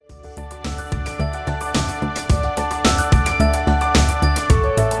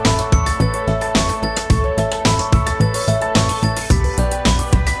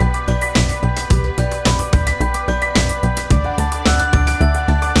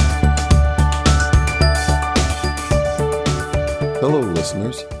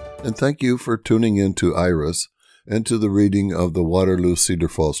listeners, and thank you for tuning in to Iris and to the reading of the Waterloo Cedar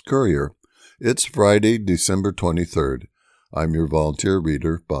Falls Courier. It's Friday, December 23rd. I'm your volunteer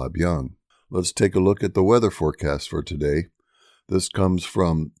reader, Bob Young. Let's take a look at the weather forecast for today. This comes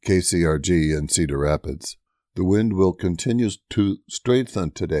from KCRG in Cedar Rapids. The wind will continue to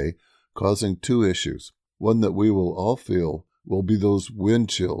strengthen today, causing two issues. One that we will all feel will be those wind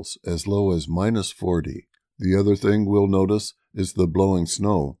chills as low as -40. The other thing we'll notice is the blowing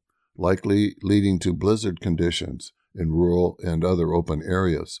snow, likely leading to blizzard conditions in rural and other open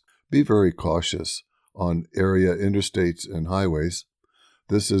areas. Be very cautious on area interstates and highways.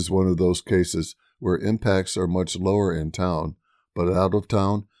 This is one of those cases where impacts are much lower in town, but out of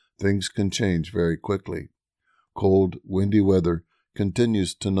town, things can change very quickly. Cold, windy weather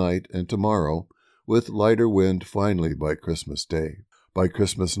continues tonight and tomorrow, with lighter wind finally by Christmas Day. By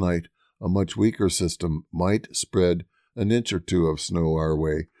Christmas night, a much weaker system might spread an inch or two of snow our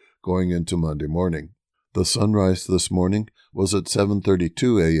way going into Monday morning. The sunrise this morning was at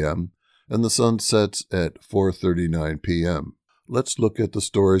 7:32 a.m., and the sun sets at 4:39 p.m. Let's look at the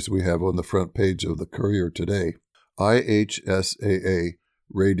stories we have on the front page of the Courier today. IHSAA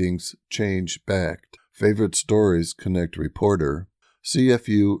ratings change backed. Favorite stories connect reporter.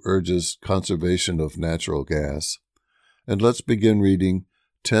 CFU urges conservation of natural gas. And let's begin reading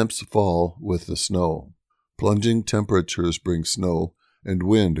Temps Fall with the Snow. Plunging temperatures bring snow and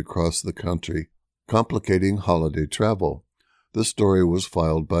wind across the country, complicating holiday travel. This story was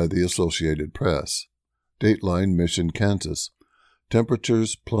filed by the Associated Press. Dateline, Mission, Kansas.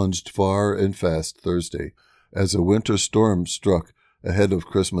 Temperatures plunged far and fast Thursday as a winter storm struck ahead of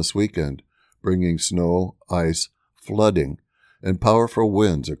Christmas weekend, bringing snow, ice, flooding, and powerful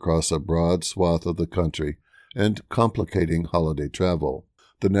winds across a broad swath of the country and complicating holiday travel.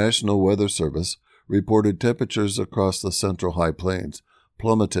 The National Weather Service reported temperatures across the Central High Plains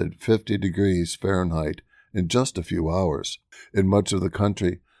plummeted 50 degrees Fahrenheit in just a few hours. In much of the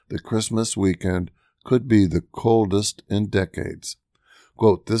country, the Christmas weekend could be the coldest in decades.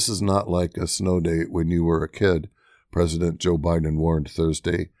 Quote, "This is not like a snow day when you were a kid," President Joe Biden warned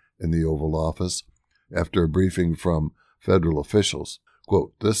Thursday in the Oval Office after a briefing from federal officials.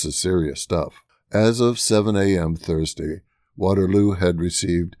 Quote, "This is serious stuff." As of 7 a.m. Thursday, Waterloo had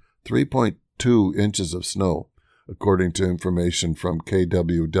received 3.2 inches of snow, according to information from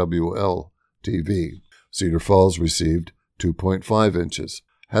KWWL-TV. Cedar Falls received 2.5 inches.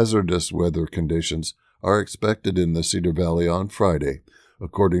 Hazardous weather conditions are expected in the Cedar Valley on Friday,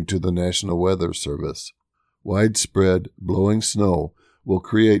 according to the National Weather Service. Widespread blowing snow will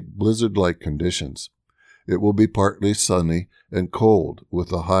create blizzard-like conditions. It will be partly sunny and cold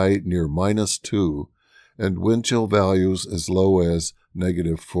with a high near -2 and wind chill values as low as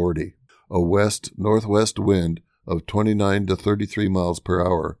 -40. A west-northwest wind of 29 to 33 miles per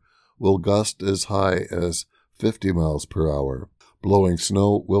hour will gust as high as 50 miles per hour. Blowing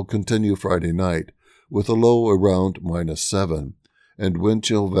snow will continue Friday night with a low around -7 and wind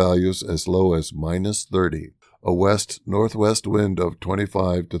chill values as low as -30. A west-northwest wind of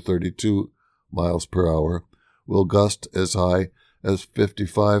 25 to 32 miles per hour will gust as high as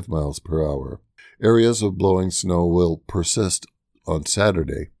 55 miles per hour. Areas of blowing snow will persist on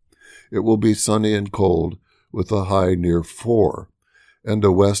Saturday. It will be sunny and cold with a high near 4 and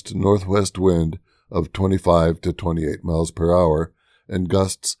a west-northwest wind of 25 to 28 miles per hour and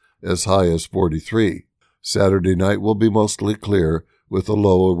gusts as high as 43. Saturday night will be mostly clear with a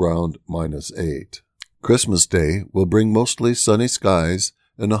low around -8. Christmas Day will bring mostly sunny skies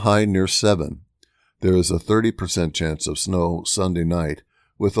and a high near 7. There is a 30% chance of snow Sunday night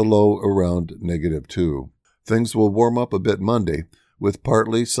with a low around -2. Things will warm up a bit Monday with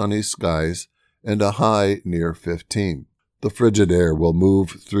partly sunny skies and a high near 15. The frigid air will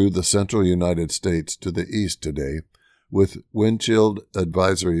move through the central United States to the east today, with wind-chilled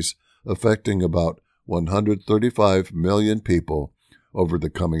advisories affecting about 135 million people over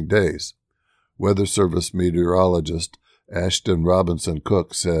the coming days. Weather Service meteorologist Ashton Robinson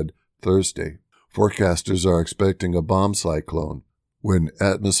Cook said Thursday, "Forecasters are expecting a bomb cyclone when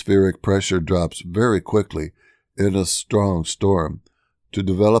atmospheric pressure drops very quickly in a strong storm to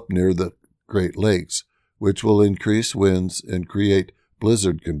develop near the Great Lakes, which will increase winds and create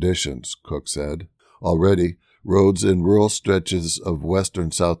blizzard conditions," Cook said. Already, roads in rural stretches of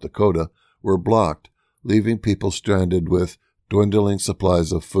western South Dakota were blocked, leaving people stranded with dwindling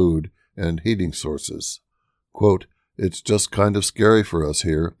supplies of food and heating sources. Quote, "It's just kind of scary for us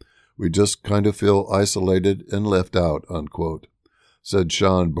here. We just kind of feel isolated and left out," unquote, said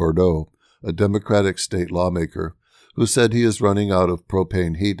Sean Bordeaux, a Democratic state lawmaker who said he is running out of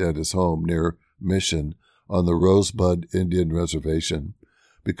propane heat at his home near Mission on the Rosebud Indian Reservation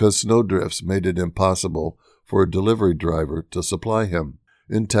because snowdrifts made it impossible for a delivery driver to supply him.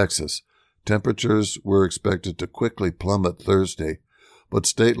 In Texas, temperatures were expected to quickly plummet Thursday, but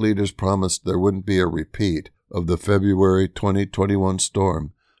state leaders promised there wouldn't be a repeat of the February 2021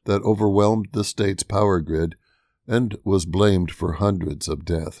 storm that overwhelmed the state's power grid and was blamed for hundreds of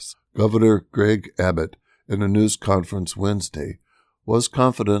deaths. Governor Greg Abbott, in a news conference Wednesday, was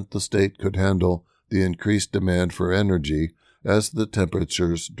confident the state could handle the increased demand for energy as the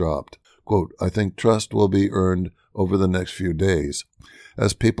temperatures dropped. Quote, "I think trust will be earned over the next few days,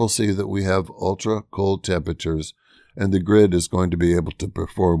 as people see that we have ultra-cold temperatures and the grid is going to be able to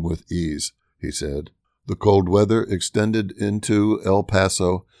perform with ease," he said. The cold weather extended into El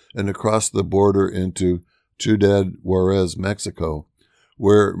Paso and across the border into Ciudad Juarez, Mexico,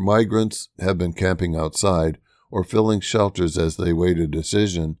 where migrants have been camping outside or filling shelters as they wait a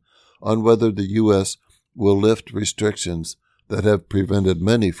decision on whether the U.S. will lift restrictions that have prevented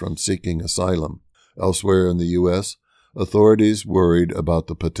many from seeking asylum. Elsewhere in the U.S., authorities worried about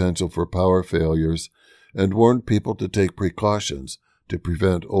the potential for power failures and warned people to take precautions to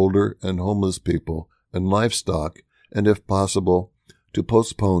prevent older and homeless people and livestock, and if possible, to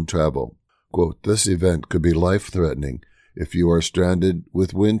postpone travel. Quote, "This event could be life-threatening if you are stranded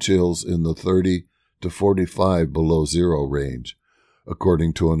with wind chills in the 30 to 45 below zero range,"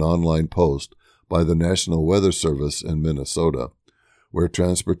 according to an online post by the National Weather Service in Minnesota, where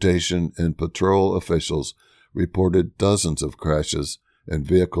transportation and patrol officials reported dozens of crashes and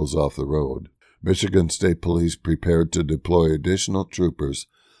vehicles off the road. Michigan State Police prepared to deploy additional troopers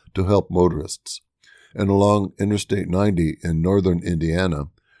to help motorists. And along Interstate 90 in northern Indiana,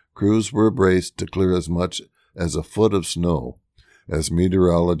 crews were braced to clear as much as a foot of snow, as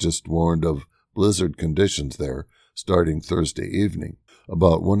meteorologists warned of blizzard conditions there starting Thursday evening.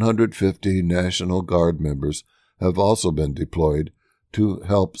 About 150 National Guard members have also been deployed to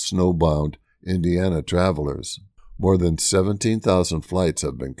help snowbound Indiana travelers. More than 17,000 flights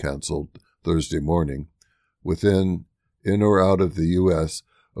have been canceled Thursday morning, in or out of the U.S.,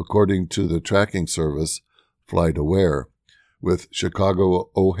 according to the tracking service FlightAware, with Chicago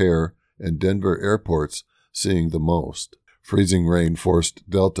O'Hare and Denver airports seeing the most. Freezing rain forced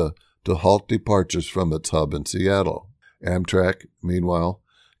Delta to halt departures from its hub in Seattle. Amtrak, meanwhile,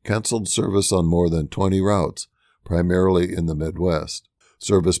 canceled service on more than 20 routes, primarily in the Midwest.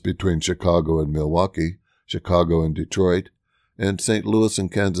 Service between Chicago and Milwaukee, Chicago and Detroit, and St. Louis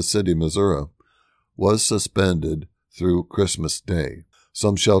and Kansas City, Missouri, was suspended through Christmas Day.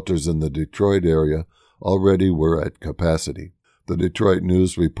 Some shelters in the Detroit area already were at capacity. The Detroit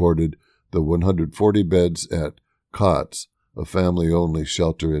News reported the 140 beds at COTS, a family-only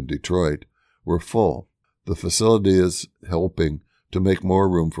shelter in Detroit, were full. The facility is helping to make more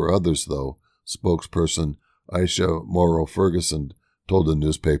room for others, though, spokesperson Aisha Morrow Ferguson told the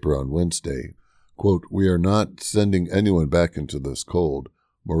newspaper on Wednesday. Quote, "We are not sending anyone back into this cold,"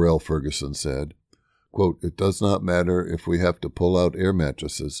 Morrell Ferguson said. Quote, "It does not matter if we have to pull out air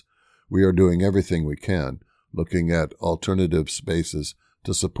mattresses. We are doing everything we can, looking at alternative spaces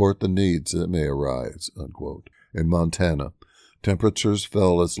to support the needs that may arise," unquote. In Montana, temperatures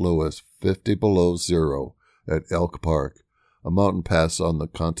fell as low as 50 below zero at Elk Park, a mountain pass on the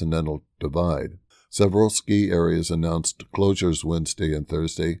Continental Divide. Several ski areas announced closures Wednesday and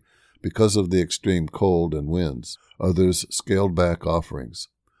Thursday because of the extreme cold and winds. Others scaled back offerings.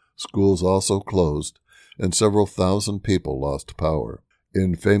 Schools also closed, and several thousand people lost power.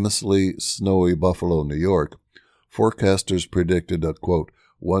 In famously snowy Buffalo, New York, forecasters predicted a, quote,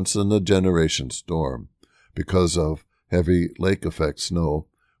 "once-in-a-generation storm" because of heavy lake-effect snow,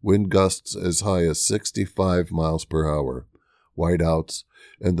 wind gusts as high as 65 miles per hour, whiteouts,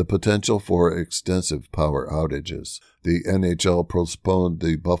 and the potential for extensive power outages. The NHL postponed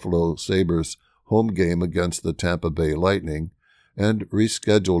the Buffalo Sabres home game against the Tampa Bay Lightning and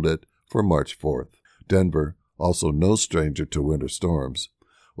rescheduled it for March 4th. Denver, also no stranger to winter storms,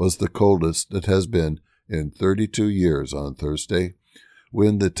 was the coldest it has been in 32 years on Thursday,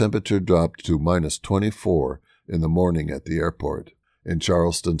 when the temperature dropped to minus 24 in the morning at the airport. In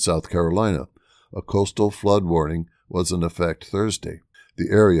Charleston, South Carolina, a coastal flood warning was in effect Thursday. The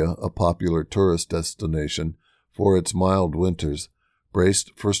area, a popular tourist destination for its mild winters,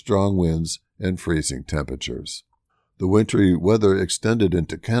 braced for strong winds and freezing temperatures. The wintry weather extended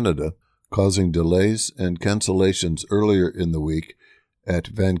into Canada, causing delays and cancellations earlier in the week at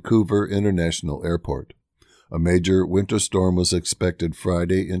Vancouver International Airport. A major winter storm was expected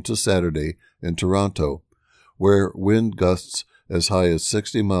Friday into Saturday in Toronto, where wind gusts as high as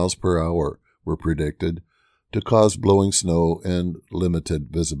 60 miles per hour were predicted to cause blowing snow and limited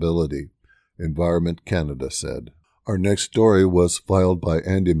visibility, Environment Canada said. Our next story was filed by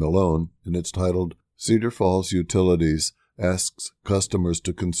Andy Malone, and it's titled, Cedar Falls Utilities Asks Customers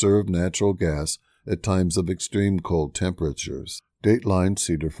to Conserve Natural Gas at Times of Extreme Cold Temperatures. Dateline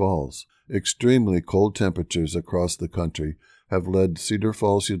Cedar Falls. Extremely cold temperatures across the country have led Cedar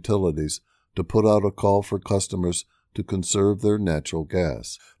Falls Utilities to put out a call for customers to conserve their natural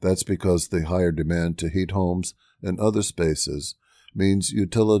gas. That's because the higher demand to heat homes and other spaces means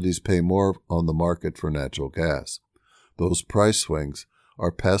utilities pay more on the market for natural gas. Those price swings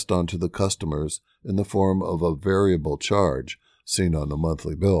are passed on to the customers in the form of a variable charge seen on the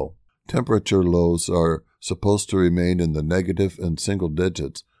monthly bill. Temperature lows are supposed to remain in the negative and single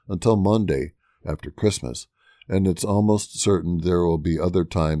digits until Monday after Christmas, and it's almost certain there will be other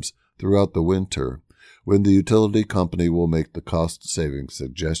times throughout the winter when the utility company will make the cost-saving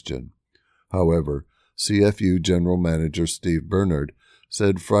suggestion. However, CFU General Manager Steve Bernard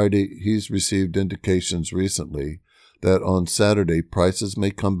said Friday he's received indications recently that on Saturday prices may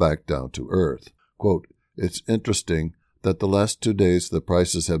come back down to earth. Quote, "It's interesting that the last 2 days the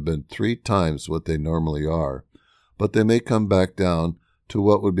prices have been 3 times what they normally are, but they may come back down to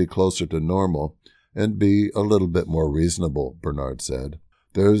what would be closer to normal and be a little bit more reasonable," Bernard said.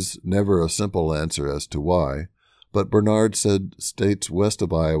 There's never a simple answer as to why, but Bernard said states west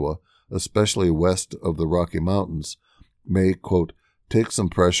of Iowa, especially west of the Rocky Mountains, may, quote, "take some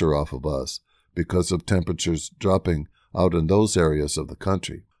pressure off of us because of temperatures dropping out in those areas of the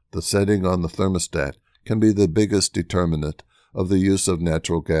country. The setting on the thermostat can be the biggest determinant of the use of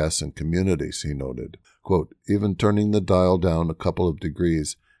natural gas in communities," he noted. Quote, "Even turning the dial down a couple of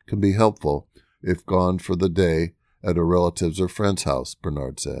degrees can be helpful if gone for the day at a relative's or friend's house,"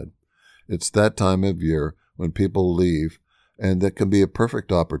 Bernard said. "It's that time of year when people leave, and that can be a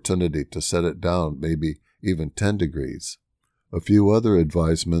perfect opportunity to set it down maybe even 10 degrees. A few other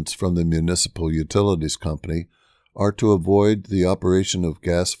advisements from the Municipal Utilities Company are to avoid the operation of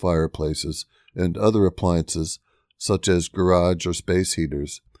gas fireplaces and other appliances such as garage or space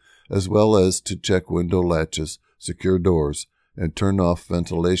heaters, as well as to check window latches, secure doors, and turn off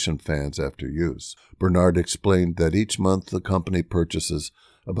ventilation fans after use. Bernard explained that each month the company purchases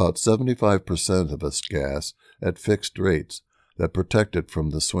about 75% of its gas at fixed rates that protect it from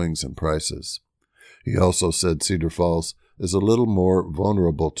the swings in prices. He also said Cedar Falls is a little more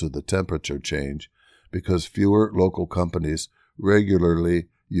vulnerable to the temperature change because fewer local companies regularly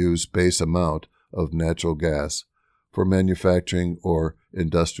use base amount of natural gas for manufacturing or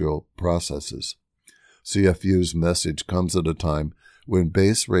industrial processes. CFU's message comes at a time when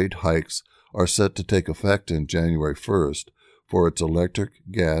base rate hikes are set to take effect in January 1st for its electric,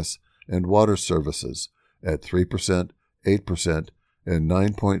 gas, and water services at 3%, 8%, and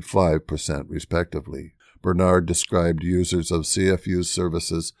 9.5% respectively. Bernard described users of CFU's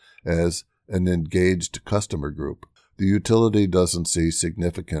services as an engaged customer group. The utility doesn't see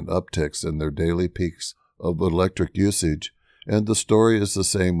significant upticks in their daily peaks of electric usage, and the story is the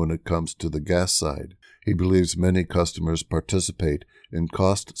same when it comes to the gas side. He believes many customers participate in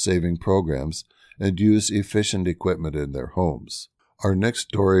cost-saving programs and use efficient equipment in their homes. Our next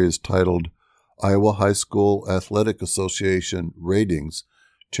story is titled, Iowa High School Athletic Association Ratings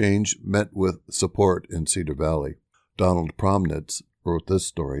Change Met with Support in Cedar Valley. Donald Promnitz wrote this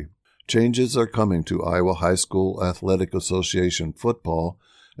story. Changes are coming to Iowa High School Athletic Association football,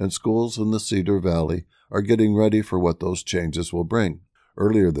 and schools in the Cedar Valley are getting ready for what those changes will bring.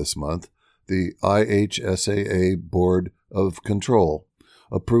 Earlier this month, the IHSAA Board of Control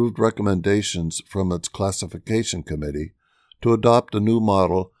approved recommendations from its classification committee to adopt a new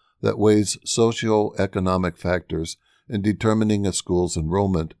model that weighs socio-economic factors in determining a school's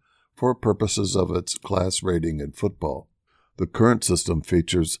enrollment for purposes of its class rating in football. The current system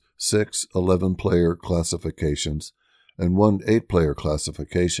features 6 11-player classifications and 1 8-player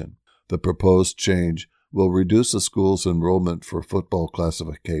classification. The proposed change will reduce a school's enrollment for football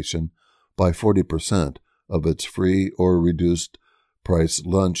classification by 40% of its free or reduced price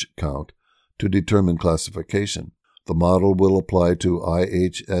lunch count to determine classification. The model will apply to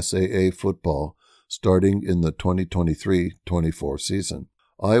IHSAA football starting in the 2023-24 season.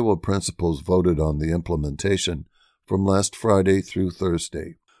 Iowa principals voted on the implementation from last Friday through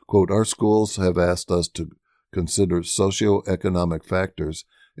Thursday. Quote, "Our schools have asked us to consider socioeconomic factors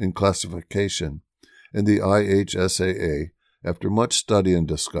in classification, and the IHSAA, after much study and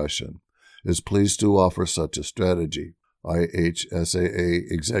discussion, is pleased to offer such a strategy,"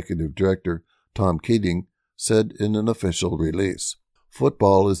 IHSAA Executive Director Tom Keating said in an official release.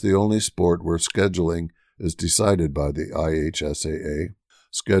 Football is the only sport where scheduling is decided by the IHSAA.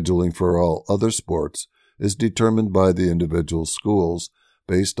 Scheduling for all other sports is determined by the individual schools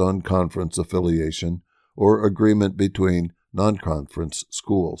based on conference affiliation or agreement between non-conference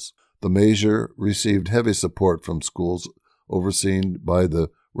schools. The measure received heavy support from schools overseen by the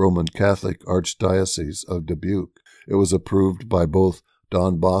Roman Catholic Archdiocese of Dubuque. It was approved by both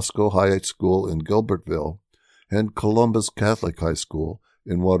Don Bosco High School in Gilbertville and Columbus Catholic High School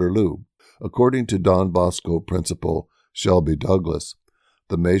in Waterloo. According to Don Bosco Principal Shelby Douglas,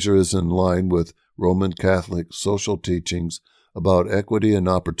 the measure is in line with Roman Catholic social teachings about equity and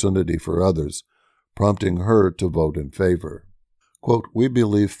opportunity for others, prompting her to vote in favor. Quote, "We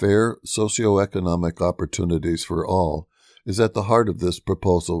believe fair socioeconomic opportunities for all is at the heart of this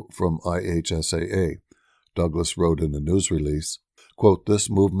proposal from IHSAA," Douglas wrote in a news release. Quote, "This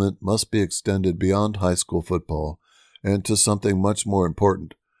movement must be extended beyond high school football and to something much more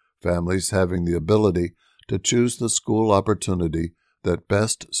important, families having the ability to choose the school opportunity that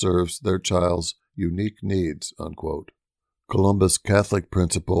best serves their child's unique needs," unquote. Columbus Catholic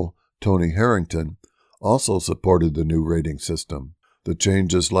Principal Tony Harrington also supported the new rating system. The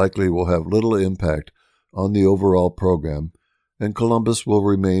changes likely will have little impact on the overall program, and Columbus will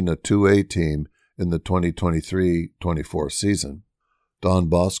remain a 2A team in the 2023-24 season. Don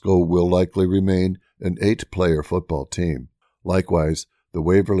Bosco will likely remain an 8-player football team. Likewise, the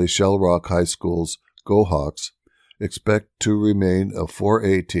Waverly Shell Rock High School's Go Hawks expect to remain a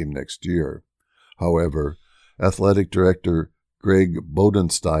 4A team next year. However, Athletic Director Greg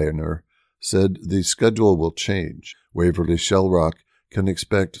Bodensteiner said the schedule will change. Waverly Shell Rock can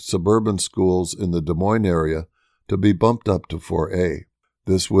expect suburban schools in the Des Moines area to be bumped up to 4A.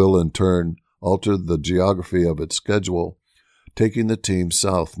 This will, in turn, alter the geography of its schedule, taking the team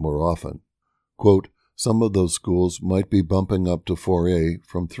south more often. Quote, "Some of those schools might be bumping up to 4A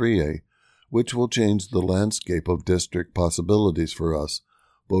from 3A, which will change the landscape of district possibilities for us,"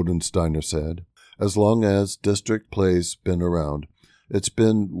 Bodensteiner said. "As long as district play's been around, it's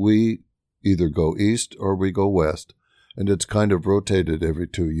been we either go east or we go west, and it's kind of rotated every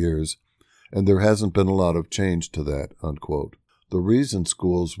 2 years, and there hasn't been a lot of change to that," unquote. "The reason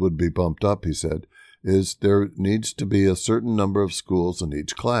schools would be bumped up," he said, "is there needs to be a certain number of schools in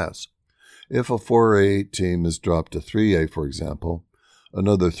each class. If a 4A team is dropped to 3A, for example,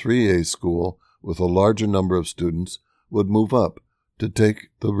 another 3A school with a larger number of students would move up to take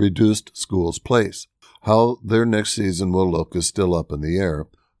the reduced school's place. How their next season will look is still up in the air,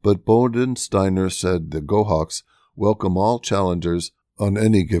 but Bodensteiner said the Go Hawks welcome all challengers on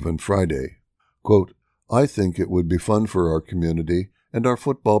any given Friday. Quote, "I think it would be fun for our community and our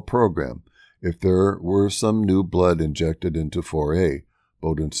football program if there were some new blood injected into 4A,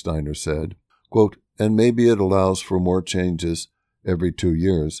 Bodensteiner said. Quote, "And maybe it allows for more changes every 2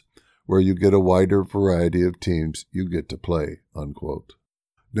 years, where you get a wider variety of teams you get to play," unquote.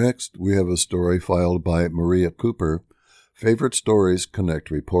 Next, we have a story filed by Maria Cooper, Favorite Stories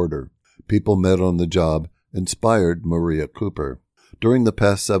Connect reporter. People met on the job inspired Maria Cooper. During the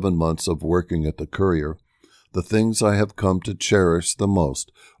past 7 months of working at the Courier, the things I have come to cherish the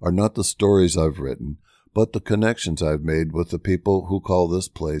most are not the stories I've written, but the connections I've made with the people who call this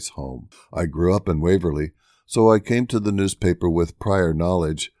place home. I grew up in Waverly, so I came to the newspaper with prior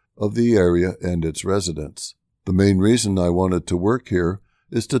knowledge of the area and its residents. The main reason I wanted to work here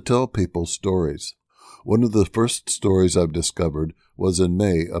is to tell people stories. One of the first stories I've discovered was in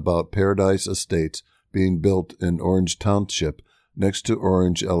May about Paradise Estates being built in Orange Township next to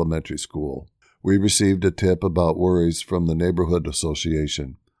Orange Elementary School. We received a tip about worries from the neighborhood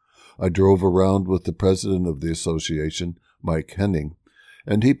association. I drove around with the president of the association, Mike Henning,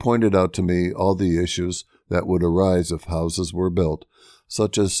 and he pointed out to me all the issues that would arise if houses were built,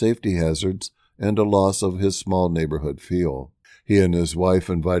 such as safety hazards and a loss of his small neighborhood feel. He and his wife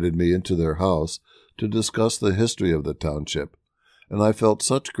invited me into their house to discuss the history of the township, and I felt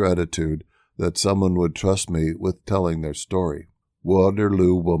such gratitude that someone would trust me with telling their story.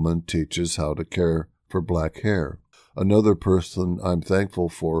 Waterloo woman teaches how to care for black hair. Another person I'm thankful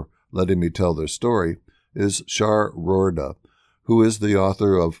for letting me tell their story is Shar Rorda, who is the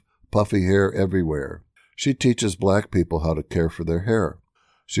author of Puffy Hair Everywhere. She teaches black people how to care for their hair.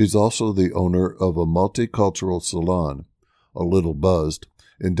 She's also the owner of a multicultural salon, A Little Buzzed,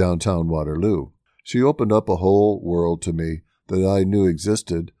 in downtown Waterloo. She opened up a whole world to me that I knew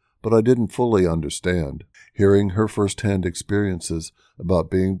existed, but I didn't fully understand. Hearing her first-hand experiences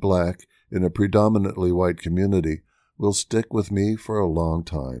about being black in a predominantly white community will stick with me for a long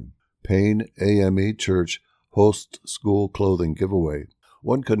time. Payne AME Church hosts school clothing giveaway.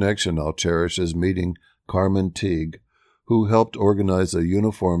 One connection I'll cherish is meeting Carmen Teague, who helped organize a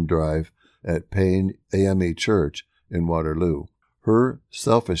uniform drive at Payne AME Church in Waterloo. Her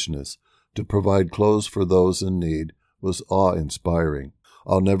selfishness to provide clothes for those in need was awe-inspiring.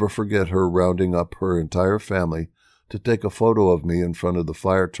 I'll never forget her rounding up her entire family to take a photo of me in front of the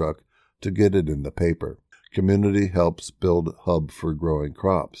fire truck to get it in the paper. Community helps build hub for growing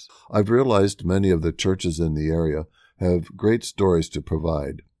crops. I've realized many of the churches in the area have great stories to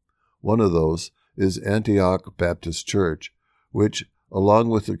provide. One of those is Antioch Baptist Church, which, along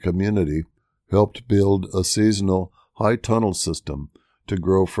with the community, helped build a seasonal high tunnel system to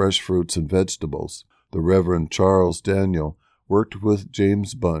grow fresh fruits and vegetables. The Reverend Charles Daniel worked with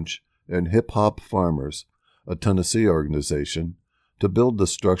James Bunch and Hip Hop Farmers, a Tennessee organization, to build the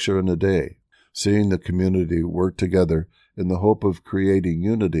structure in a day. Seeing the community work together in the hope of creating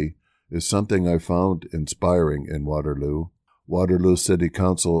unity is something I found inspiring in Waterloo. Waterloo City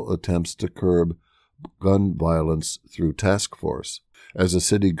Council attempts to curb gun violence through task force. As a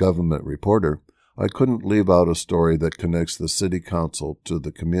city government reporter, I couldn't leave out a story that connects the city council to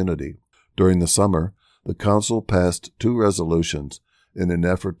the community. During the summer, the council passed 2 resolutions in an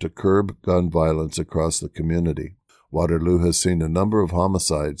effort to curb gun violence across the community. Waterloo has seen a number of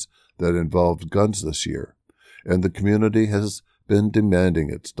homicides that involved guns this year, and the community has been demanding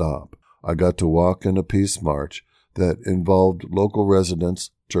it stop. I got to walk in a peace march that involved local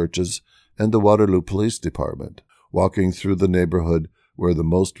residents, churches, and the Waterloo Police Department. Walking through the neighborhood where the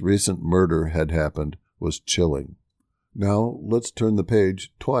most recent murder had happened was chilling. Now let's turn the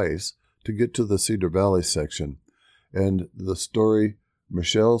page twice to get to the Cedar Valley section, and the story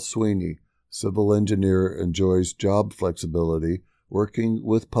Michelle Sweeney, civil engineer, enjoys job flexibility working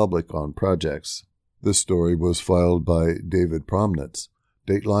with public on projects. This story was filed by David Promnitz.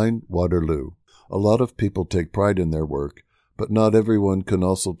 Dateline, Waterloo. A lot of people take pride in their work, but not everyone can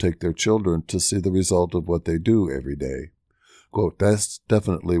also take their children to see the result of what they do every day. Quote, that's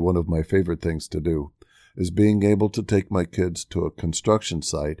definitely one of my favorite things to do, is being able to take my kids to a construction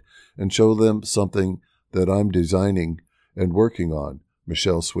site and show them something that I'm designing and working on,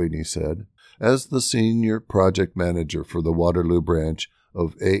 Michelle Sweeney said. As the senior project manager for the Waterloo branch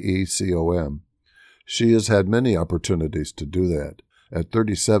of AECOM, she has had many opportunities to do that. At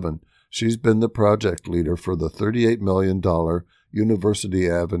 37, she's been the project leader for the $38 million University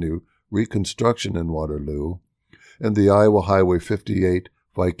Avenue reconstruction in Waterloo, and the Iowa Highway 58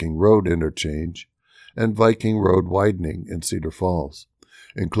 Viking Road interchange, and Viking Road widening in Cedar Falls,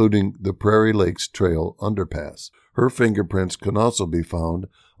 including the Prairie Lakes Trail underpass. Her fingerprints can also be found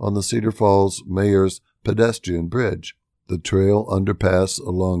on the Cedar Falls Mayor's pedestrian bridge, the trail underpass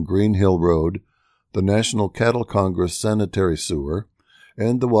along Green Hill Road, the National Cattle Congress sanitary sewer,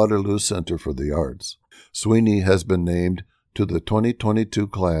 and the Waterloo Center for the Arts. Sweeney has been named to the 2022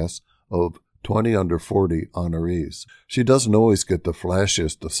 class of 20 under 40 honorees. She doesn't always get the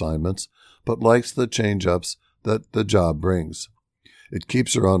flashiest assignments, but likes the change-ups that the job brings. It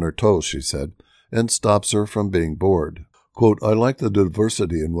keeps her on her toes, she said, and stops her from being bored. Quote, I like the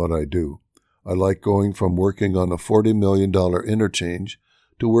diversity in what I do. I like going from working on a $40 million interchange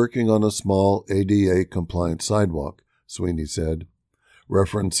to working on a small ADA-compliant sidewalk, Sweeney said,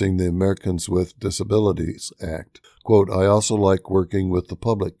 referencing the Americans with Disabilities Act. Quote, I also like working with the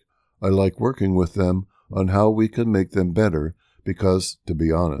public. I like working with them on how we can make them better because, to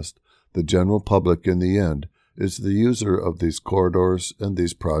be honest, the general public in the end is the user of these corridors and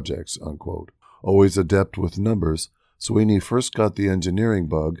these projects, unquote. Always adept with numbers, Sweeney first got the engineering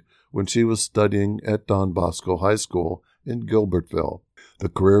bug when she was studying at Don Bosco High School in Gilbertville. The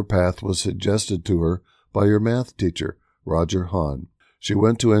career path was suggested to her by her math teacher, Roger Hahn. She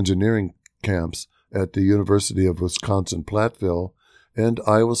went to engineering camps at the University of Wisconsin-Platteville and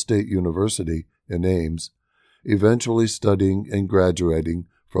Iowa State University in Ames, eventually studying and graduating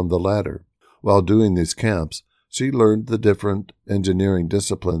from the latter. While doing these camps, she learned the different engineering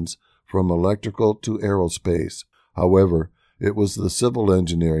disciplines from electrical to aerospace. However, it was the civil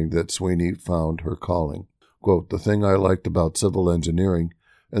engineering that Sweeney found her calling. Quote, the thing I liked about civil engineering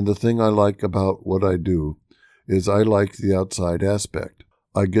and the thing I like about what I do is I like the outside aspect.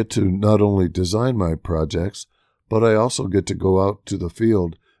 I get to not only design my projects, but I also get to go out to the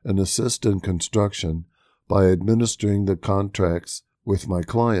field and assist in construction by administering the contracts with my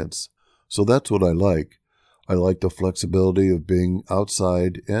clients. So that's what I like. I like the flexibility of being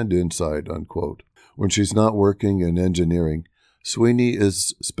outside and inside, unquote. When she's not working in engineering, Sweeney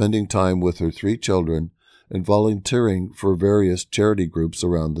is spending time with her 3 children and volunteering for various charity groups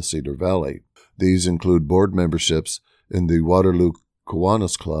around the Cedar Valley. These include board memberships in the Waterloo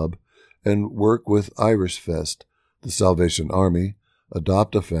Kiwanis Club and work with Irish Fest, the Salvation Army,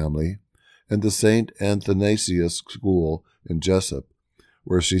 Adopt a Family, and the St. Athanasius School in Jessup,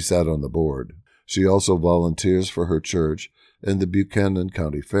 where she sat on the board. She also volunteers for her church and the Buchanan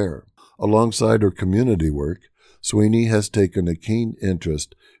County Fair. Alongside her community work, Sweeney has taken a keen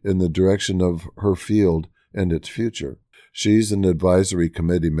interest in the direction of her field and its future. She's an advisory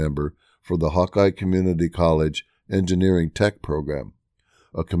committee member for the Hawkeye Community College Engineering Tech Program,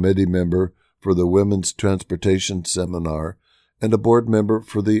 a committee member for the Women's Transportation Seminar, and a board member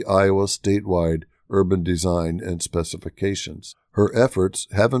for the Iowa Statewide Urban Design and Specifications. Her efforts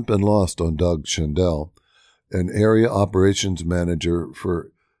haven't been lost on Doug Schindel, an area operations manager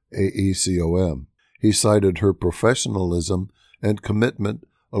for AECOM. He cited her professionalism and commitment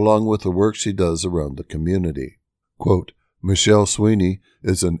along with the work she does around the community. Quote, Michelle Sweeney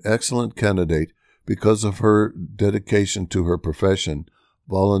is an excellent candidate because of her dedication to her profession,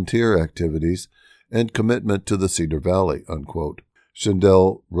 volunteer activities, and commitment to the Cedar Valley, unquote.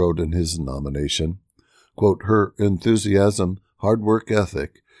 Schindel wrote in his nomination, quote, her enthusiasm, hard work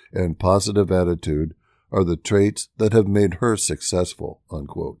ethic, and positive attitude are the traits that have made her successful,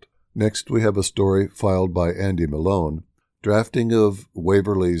 unquote. Next, we have a story filed by Andy Malone. Drafting of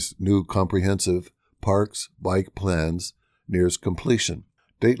Waverly's new comprehensive parks bike plans nears completion.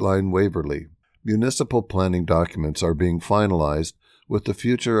 Dateline Waverly. Municipal planning documents are being finalized with the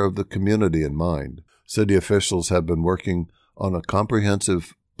future of the community in mind. City officials have been working on a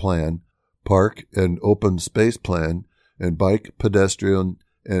comprehensive plan, park and open space plan, and bike, pedestrian,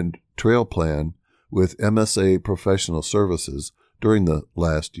 and trail plan with MSA Professional Services during the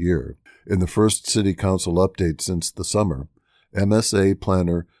last year. In the first City Council update since the summer, MSA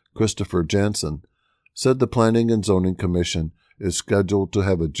planner Christopher Jansen said the Planning and Zoning Commission is scheduled to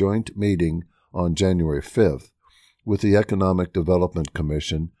have a joint meeting on January 5th with the Economic Development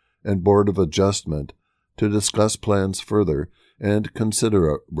Commission and Board of Adjustment to discuss plans further and consider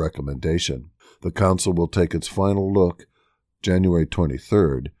a recommendation. The Council will take its final look January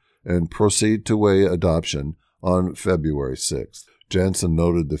 23rd and proceed to weigh adoption on February 6th. Jansen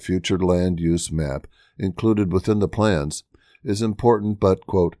noted the future land use map included within the plans is important, but,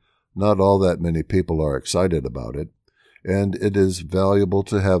 quote, not all that many people are excited about it, and it is valuable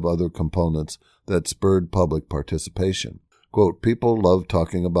to have other components that spurred public participation. Quote, people love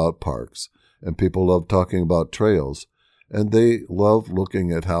talking about parks, and people love talking about trails, and they love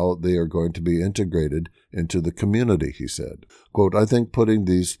looking at how they are going to be integrated into the community, he said. Quote, I think putting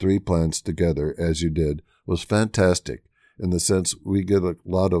these three plans together, as you did, was fantastic, in the sense we get a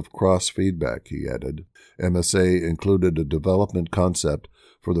lot of cross-feedback, he added. MSA included a development concept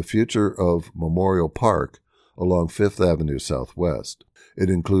for the future of Memorial Park along Fifth Avenue Southwest. It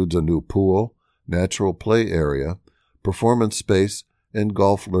includes a new pool, natural play area, performance space, and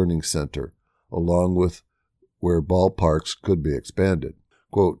golf learning center, along with where ballparks could be expanded.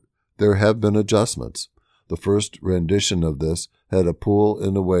 Quote, there have been adjustments. The first rendition of this had a pool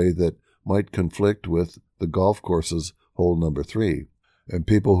in a way that might conflict with the golf course's hole number 3. And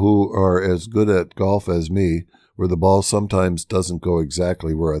people who are as good at golf as me, where the ball sometimes doesn't go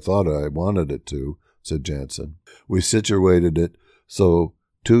exactly where I thought I wanted it to, said Jansen. We situated it so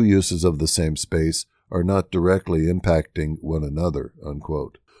two uses of the same space are not directly impacting one another,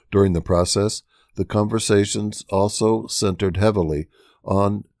 unquote. During the process, the conversations also centered heavily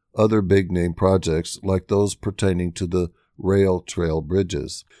on other big-name projects like those pertaining to the rail trail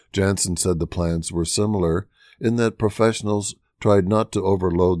bridges. Jansen said the plans were similar in that professionals tried not to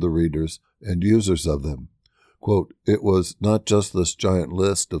overload the readers and users of them. Quote, it was not just this giant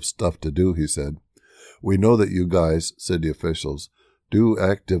list of stuff to do, he said. We know that you guys, city officials, do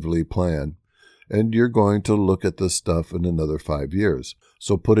actively plan, and you're going to look at this stuff in another 5 years.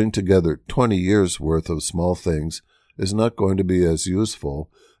 So putting together 20 years' worth of small things is not going to be as useful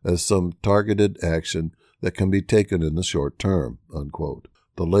as some targeted action that can be taken in the short term, unquote.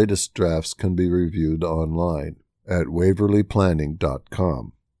 The latest drafts can be reviewed online at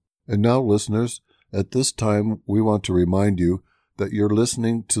waverlyplanning.com. And now, listeners, at this time we want to remind you that you're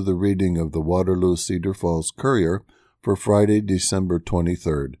listening to the reading of the Waterloo Cedar Falls Courier for Friday, December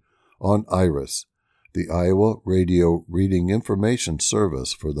 23rd on IRIS, the Iowa Radio Reading Information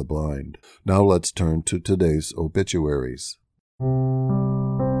Service for the Blind. Now let's turn to today's obituaries.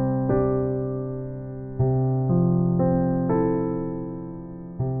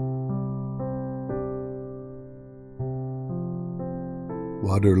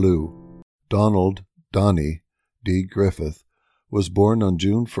 Waterloo. Donald Donnie D. Griffith was born on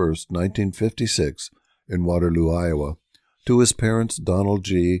June 1, 1956, in Waterloo, Iowa, to his parents Donald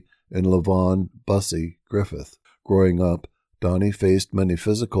G. and LaVon Bussy Griffith. Growing up, Donnie faced many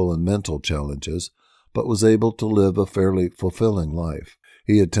physical and mental challenges, but was able to live a fairly fulfilling life.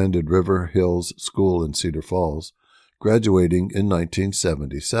 He attended River Hills School in Cedar Falls, graduating in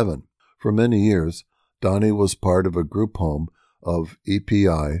 1977. For many years, Donnie was part of a group home of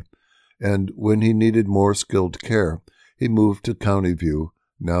EPI and when he needed more skilled care, he moved to County View,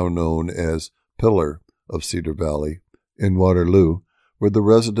 now known as Pillar of Cedar Valley, in Waterloo, where the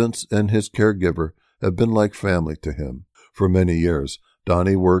residents and his caregiver have been like family to him. For many years,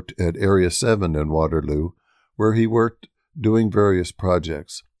 Donnie worked at Area 7 in Waterloo, where he worked doing various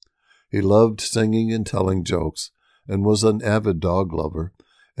projects. He loved singing and telling jokes, and was an avid dog lover,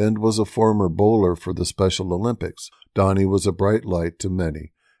 and was a former bowler for the Special Olympics. Donnie was a bright light to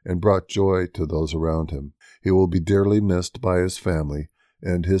many, and brought joy to those around him. He will be dearly missed by his family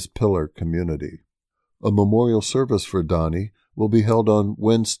and his Pillar community. A memorial service for Donnie will be held on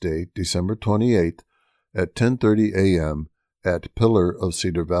Wednesday, December 28th, at 10:30 a.m. at Pillar of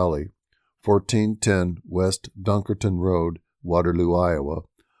Cedar Valley, 1410 West Dunkerton Road, Waterloo, Iowa,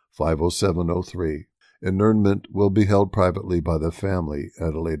 50703. Interment will be held privately by the family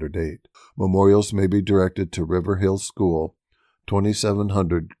at a later date. Memorials may be directed to River Hill School,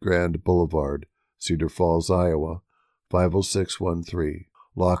 2700 Grand Boulevard, Cedar Falls, Iowa, 50613.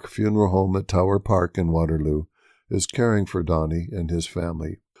 Locke Funeral Home at Tower Park in Waterloo is caring for Donnie and his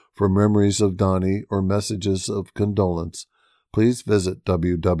family. For memories of Donnie or messages of condolence, please visit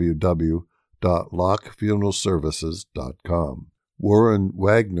www.lockefuneralservices.com. Warren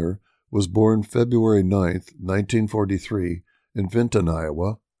Wagner was born February 9, 1943, in Vinton,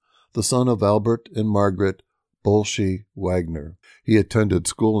 Iowa, the son of Albert and Margaret Bolshe Wagner. He attended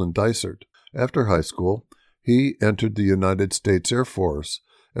school in Dysart. After high school, he entered the United States Air Force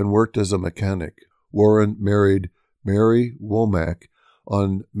and worked as a mechanic. Warren married Mary Womack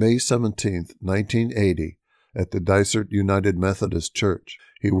on May 17, 1980, at the Dysart United Methodist Church.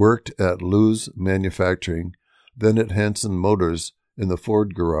 He worked at Lew's Manufacturing, then at Hanson Motors in the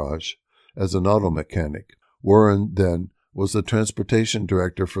Ford garage, as an auto mechanic. Warren then was the transportation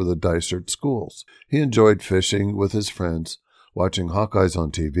director for the Dysart schools. He enjoyed fishing with his friends, watching Hawkeyes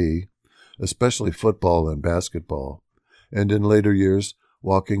on TV, especially football and basketball, and in later years,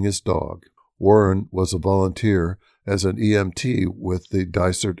 walking his dog. Warren was a volunteer as an EMT with the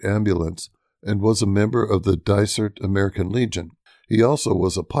Dysart Ambulance and was a member of the Dysart American Legion. He also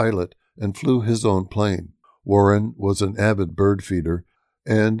was a pilot and flew his own plane. Warren was an avid bird feeder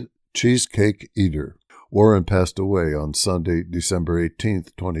and cheesecake eater. Warren passed away on Sunday, December 18,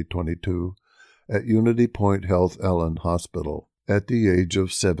 2022, at Unity Point Health Allen Hospital at the age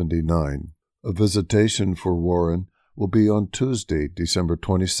of 79. A visitation for Warren will be on Tuesday, December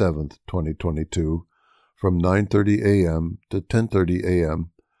 27, 2022, from 9:30 a.m. to 10:30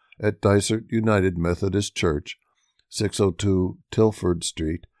 a.m. at Dysart United Methodist Church, 602 Tilford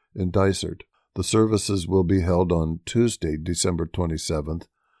Street in Dysart. The services will be held on Tuesday, December 27th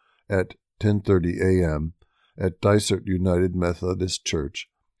at 10:30 a.m. at Dysart United Methodist Church,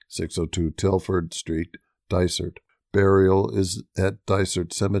 602 Tilford Street, Dysart. Burial is at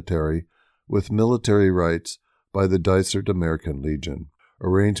Dysart Cemetery with military rites by the Dysart American Legion.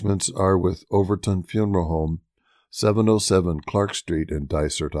 Arrangements are with Overton Funeral Home, 707 Clark Street in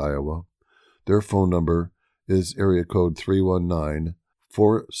Dysart, Iowa. Their phone number is area code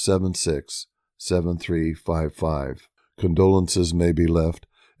 319-476-7355. Condolences may be left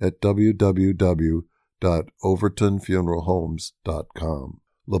at www.overtonfuneralhomes.com.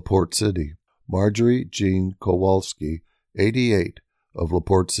 LaPorte City. Marjorie Jean Kowalski, 88, of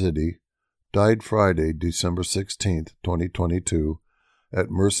LaPorte City, died Friday, December 16, 2022, at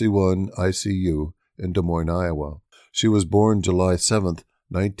Mercy One ICU in Des Moines, Iowa. She was born July 7,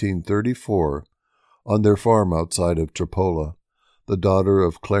 1934, on their farm outside of Trappola, the daughter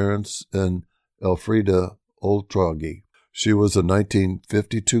of Clarence and Elfrida Oltrogge. She was a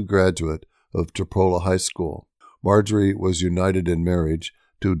 1952 graduate of Trappola High School. Marjorie was united in marriage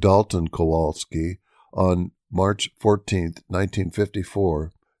to Dalton Kowalski on March 14,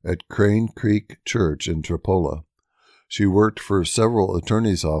 1954, at Crane Creek Church in Trappola. She worked for several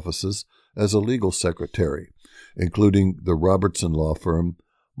attorneys' offices as a legal secretary, including the Robertson Law Firm,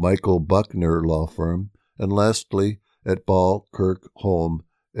 Michael Buckner Law Firm, and lastly at Ball, Kirk, Holm,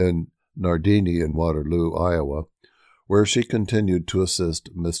 and Nardini in Waterloo, Iowa, where she continued to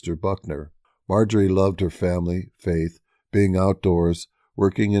assist Mr. Buckner. Marjorie loved her family, faith, being outdoors,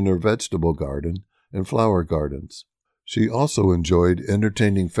 working in her vegetable garden and flower gardens. She also enjoyed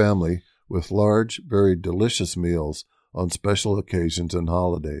entertaining family with large, very delicious meals on special occasions and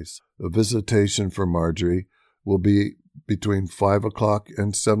holidays. A visitation for Marjorie will be between 5 o'clock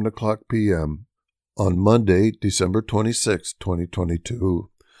and 7 o'clock p.m. on Monday, December 26, 2022,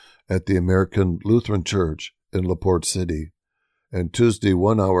 at the American Lutheran Church in LaPorte City, and Tuesday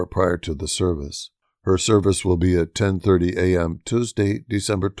 1 hour prior to the service. Her service will be at 10:30 a.m. Tuesday,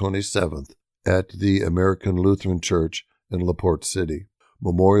 December 27th, at the American Lutheran Church in LaPorte City.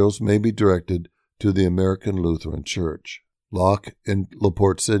 Memorials may be directed to the American Lutheran Church. Locke in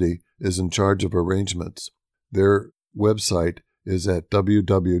LaPorte City is in charge of arrangements. Their website is at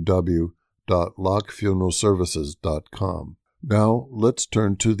www.lockefuneralservices.com. Now, let's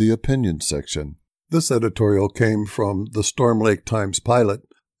turn to the opinion section. This editorial came from the Storm Lake Times Pilot,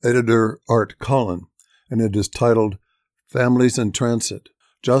 editor Art Cullen, and it is titled, Families in Transit.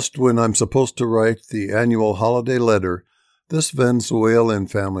 Just when I'm supposed to write the annual holiday letter, this Venezuelan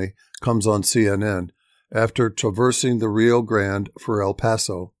family comes on CNN after traversing the Rio Grande for El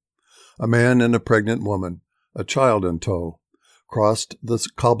Paso. A man and a pregnant woman, a child in tow, crossed the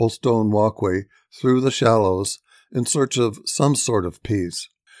cobblestone walkway through the shallows in search of some sort of peace.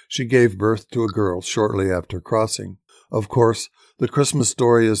 She gave birth to a girl shortly after crossing. Of course, the Christmas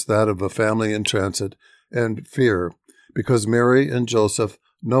story is that of a family in transit and fear, because Mary and Joseph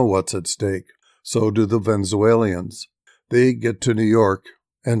know what's at stake. So do the Venezuelans. They get to New York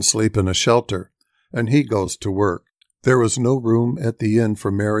and sleep in a shelter, and he goes to work. There was no room at the inn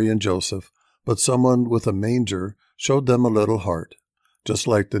for Mary and Joseph, but someone with a manger showed them a little heart, just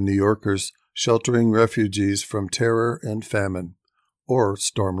like the New Yorkers sheltering refugees from terror and famine, or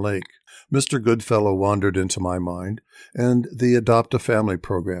Storm Lake. Mr. Goodfellow wandered into my mind, and the Adopt a Family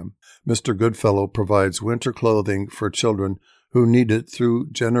program. Mr. Goodfellow provides winter clothing for children who need it through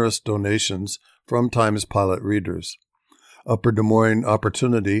generous donations from Times Pilot readers. Upper Des Moines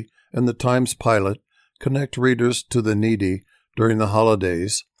Opportunity and the Times Pilot connect readers to the needy during the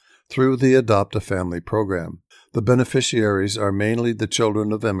holidays through the Adopt a Family program. The beneficiaries are mainly the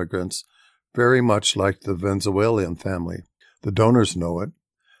children of immigrants, very much like the Venezuelan family. The donors know it.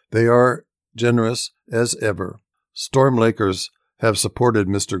 They are generous as ever. Storm Lakers have supported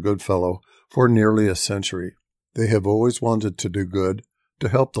Mr. Goodfellow for nearly a century. They have always wanted to do good, to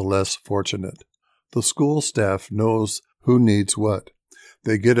help the less fortunate. The school staff knows who needs what.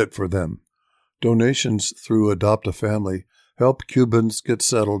 They get it for them. Donations through Adopt a Family help Cubans get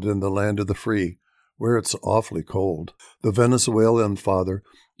settled in the land of the free, where it's awfully cold. The Venezuelan father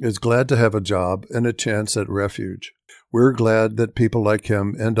is glad to have a job and a chance at refuge. We're glad that people like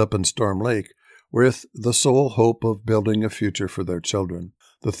him end up in Storm Lake with the sole hope of building a future for their children.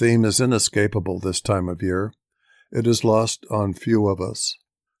 The theme is inescapable this time of year. It is lost on few of us.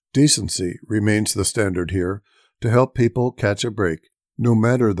 Decency remains the standard here to help people catch a break, no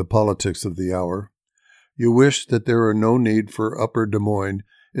matter the politics of the hour. You wish that there were no need for Upper Des Moines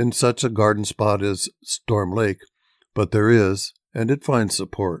in such a garden spot as Storm Lake, but there is, and it finds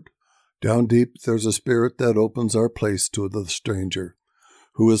support. Down deep, there's a spirit that opens our place to the stranger,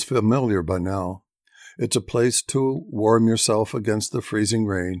 who is familiar by now. It's a place to warm yourself against the freezing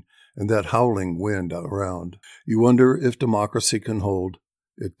rain and that howling wind around. You wonder if democracy can hold.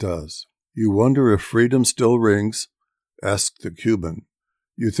 It does. You wonder if freedom still rings? Ask the Cuban.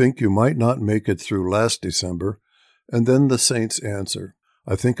 You think you might not make it through last December, and then the saints answer.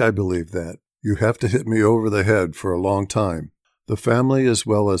 I think I believe that. You have to hit me over the head for a long time. The family as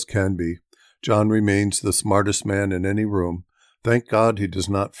well as can be. John remains the smartest man in any room. Thank God he does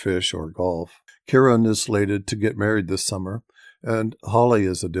not fish or golf. Kieran is slated to get married this summer, and Holly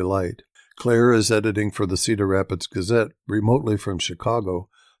is a delight. Claire is editing for the Cedar Rapids Gazette remotely from Chicago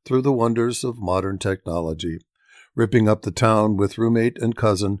through the wonders of modern technology, ripping up the town with roommate and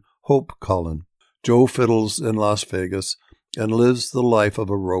cousin Hope Cullen. Joe fiddles in Las Vegas and lives the life of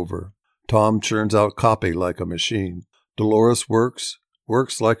a rover. Tom churns out copy like a machine. Dolores works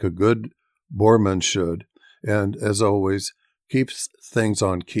like a good Borman should, and, as always, keeps things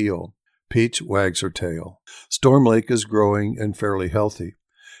on keel. Peach wags her tail. Storm Lake is growing and fairly healthy.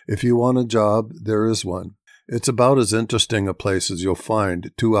 If you want a job, there is one. It's about as interesting a place as you'll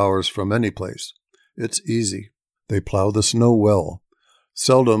find 2 hours from any place. It's easy. They plow the snow well.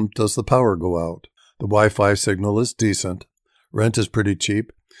 Seldom does the power go out. The Wi-Fi signal is decent. Rent is pretty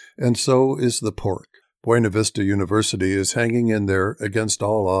cheap, and so is the pork. Buena Vista University is hanging in there against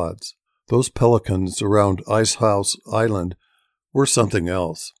all odds. Those pelicans around Ice House Island were something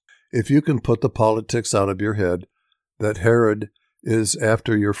else. If you can put the politics out of your head, that Herod is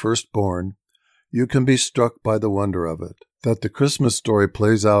after your firstborn, you can be struck by the wonder of it. That the Christmas story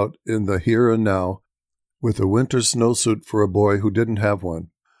plays out in the here and now, with a winter snowsuit for a boy who didn't have one.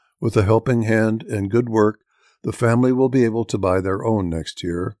 With a helping hand and good work, the family will be able to buy their own next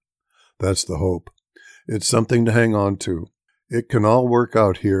year. That's the hope. It's something to hang on to. It can all work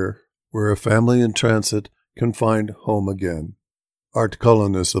out here, where a family in transit can find home again. Art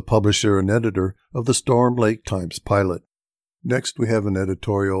Cullen is the publisher and editor of the Storm Lake Times Pilot. Next, we have an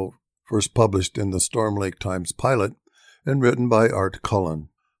editorial first published in the Storm Lake Times Pilot and written by Art Cullen.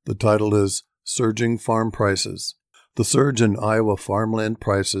 The title is Surging Farm Prices. The surge in Iowa farmland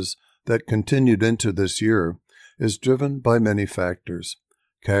prices that continued into this year is driven by many factors: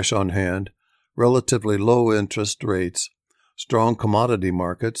 cash on hand, relatively low interest rates, strong commodity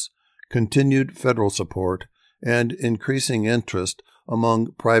markets, continued federal support, and increasing interest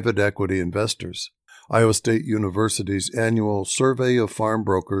among private equity investors. Iowa State University's annual survey of farm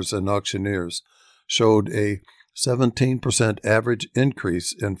brokers and auctioneers showed a 17% average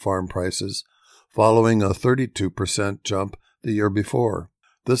increase in farm prices, following a 32% jump the year before.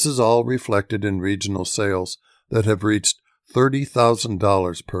 This is all reflected in regional sales that have reached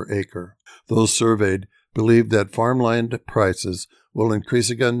 $30,000 per acre. Those surveyed believe that farmland prices will increase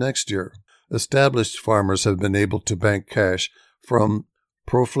again next year. Established farmers have been able to bank cash from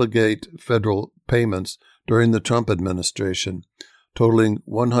profligate federal payments during the Trump administration, totaling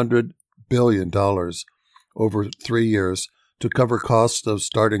 $100 billion over 3 years to cover costs of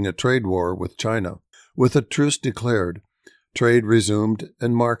starting a trade war with China. With a truce declared, trade resumed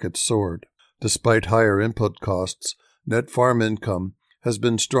and markets soared. Despite higher input costs, net farm income has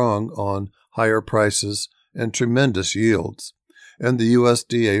been strong on higher prices and tremendous yields, and the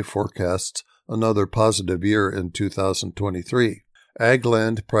USDA forecasts another positive year in 2023. Ag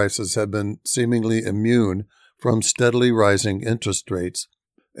land prices have been seemingly immune from steadily rising interest rates,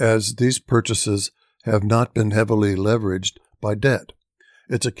 as these purchases have not been heavily leveraged by debt.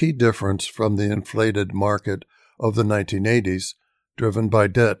 It's a key difference from the inflated market of the 1980s, driven by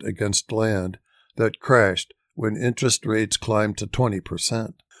debt against land, that crashed when interest rates climbed to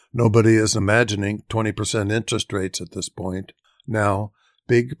 20%. Nobody is imagining 20% interest rates at this point. Now,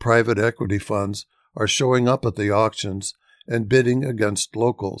 big private equity funds are showing up at the auctions and bidding against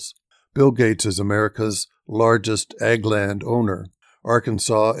locals. Bill Gates is America's largest ag land owner.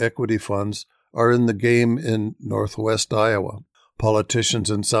 Arkansas equity funds are in the game in northwest Iowa. Politicians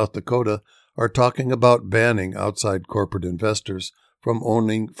in South Dakota are talking about banning outside corporate investors from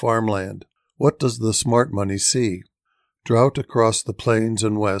owning farmland. What does the smart money see? Drought across the plains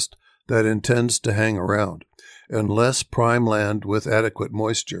and west that intends to hang around, and less prime land with adequate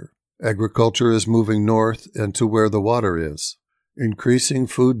moisture. Agriculture is moving north and to where the water is. Increasing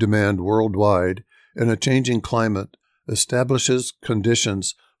food demand worldwide and a changing climate establishes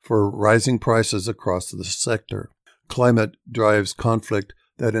conditions for rising prices across the sector. Climate drives conflict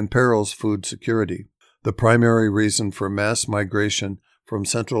that imperils food security. The primary reason for mass migration from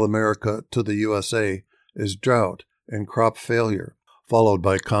Central America to the USA is drought and crop failure, followed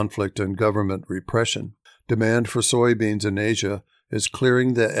by conflict and government repression. Demand for soybeans in Asia is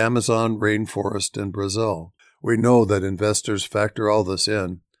clearing the Amazon rainforest in Brazil. We know that investors factor all this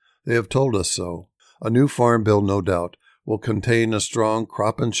in. They have told us so. A new farm bill, no doubt, will contain a strong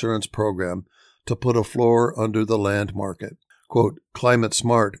crop insurance program to put a floor under the land market. Quote,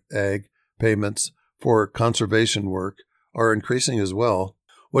 climate-smart ag payments for conservation work are increasing as well.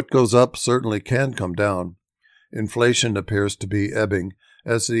 What goes up certainly can come down. Inflation appears to be ebbing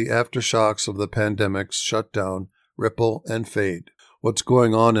as the aftershocks of the pandemic's shutdown ripple and fade. What's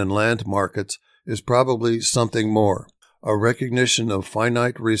going on in land markets is probably something more, a recognition of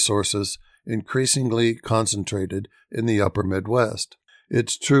finite resources increasingly concentrated in the upper Midwest.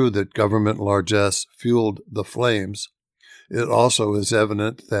 It's true that government largesse fueled the flames. It also is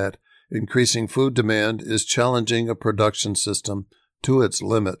evident that increasing food demand is challenging a production system to its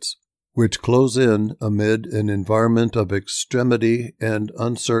limits, which close in amid an environment of extremity and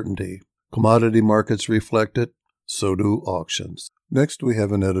uncertainty. Commodity markets reflect it, so do auctions. Next, we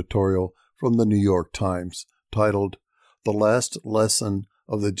have an editorial from the New York Times titled, The Last Lesson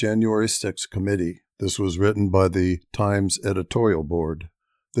of the January 6th Committee. This was written by the Times editorial board.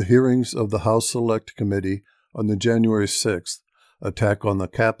 The hearings of the House Select Committee on the January 6th attack on the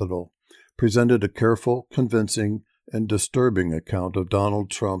Capitol presented a careful, convincing, and disturbing account of Donald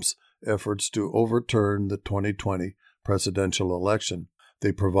Trump's efforts to overturn the 2020 presidential election.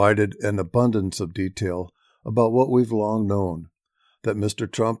 They provided an abundance of detail about what we've long known, that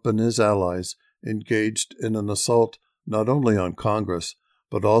Mr. Trump and his allies engaged in an assault not only on Congress,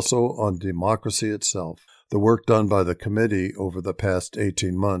 but also on democracy itself. The work done by the committee over the past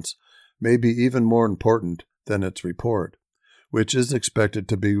 18 months may be even more important than its report, which is expected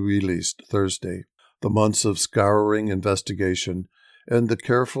to be released Thursday. The months of scouring investigation and the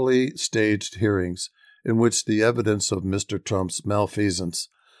carefully staged hearings in which the evidence of Mr. Trump's malfeasance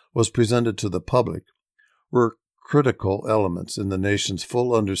was presented to the public were critical elements in the nation's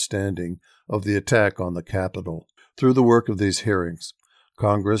full understanding of the attack on the Capitol. Through the work of these hearings,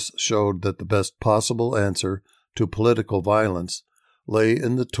 Congress showed that the best possible answer to political violence lay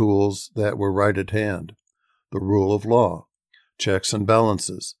in the tools that were right at hand: the rule of law, checks and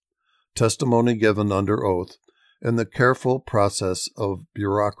balances, testimony given under oath, and the careful process of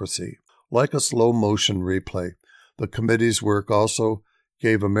bureaucracy. Like a slow-motion replay, the committee's work also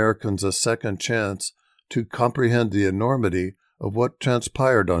gave Americans a second chance to comprehend the enormity of what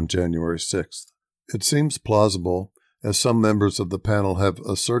transpired on January 6th. It seems plausible, as some members of the panel have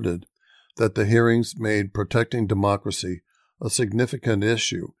asserted, that the hearings made protecting democracy a significant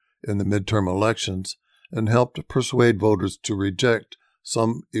issue in the midterm elections and helped persuade voters to reject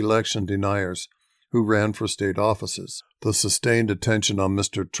some election deniers who ran for state offices. The sustained attention on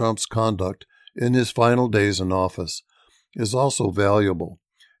Mr. Trump's conduct in his final days in office is also valuable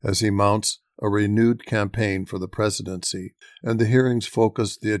as he mounts a renewed campaign for the presidency, and the hearings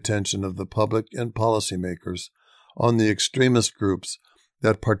focus the attention of the public and policymakers on the extremist groups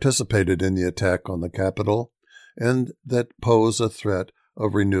that participated in the attack on the Capitol and that pose a threat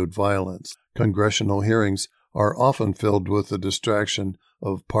of renewed violence. Congressional hearings are often filled with the distraction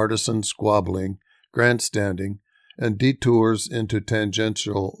of partisan squabbling, grandstanding, and detours into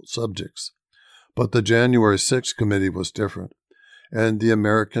tangential subjects. But the January 6th committee was different, and the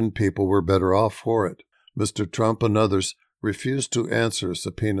American people were better off for it. Mr. Trump and others refused to answer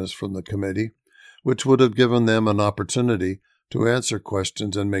subpoenas from the committee, which would have given them an opportunity to answer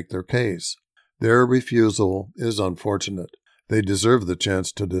questions and make their case. Their refusal is unfortunate. They deserve the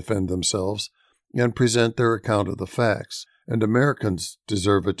chance to defend themselves and present their account of the facts, and Americans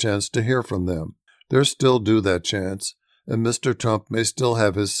deserve a chance to hear from them. They're still due that chance, and Mr. Trump may still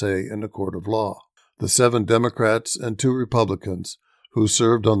have his say in a court of law. The 7 Democrats and 2 Republicans who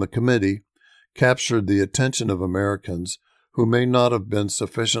served on the committee captured the attention of Americans who may not have been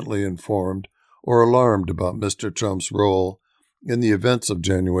sufficiently informed or alarmed about Mr. Trump's role in the events of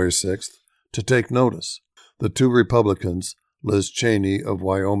January 6th to take notice. The 2 Republicans, Liz Cheney of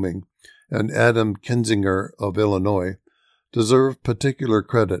Wyoming and Adam Kinzinger of Illinois, deserve particular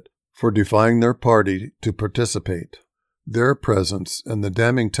credit for defying their party to participate. Their presence and the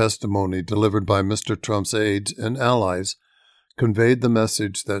damning testimony delivered by Mr. Trump's aides and allies conveyed the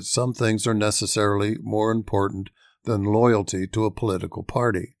message that some things are necessarily more important than loyalty to a political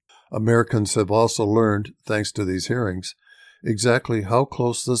party. Americans have also learned, thanks to these hearings, exactly how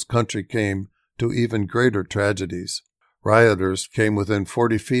close this country came to even greater tragedies. Rioters came within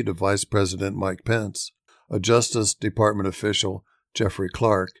 40 feet of Vice President Mike Pence. A Justice Department official, Jeffrey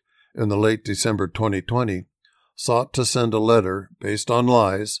Clark, in the late December 2020, sought to send a letter based on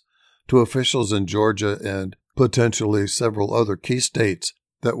lies to officials in Georgia and potentially several other key states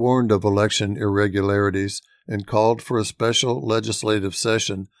that warned of election irregularities and called for a special legislative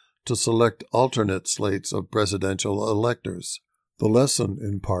session to select alternate slates of presidential electors. The lesson,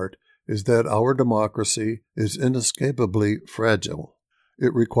 in part, is that our democracy is inescapably fragile.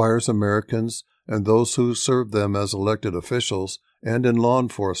 It requires Americans and those who serve them as elected officials and in law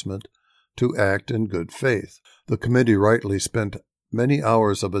enforcement to act in good faith. The committee rightly spent many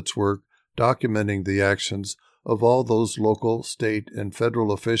hours of its work documenting the actions of all those local, state, and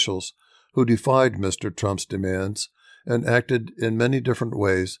federal officials who defied Mr. Trump's demands and acted in many different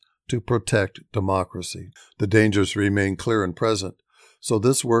ways to protect democracy. The dangers remain clear and present, so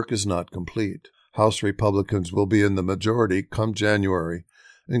this work is not complete. House Republicans will be in the majority come January,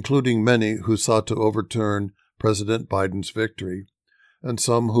 including many who sought to overturn President Biden's victory, and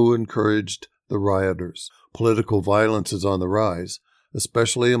some who encouraged the rioters. Political violence is on the rise,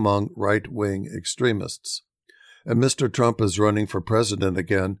 especially among right-wing extremists. And Mr. Trump is running for president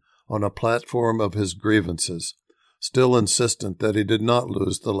again on a platform of his grievances, still insistent that he did not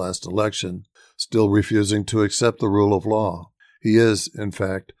lose the last election, still refusing to accept the rule of law. He is, in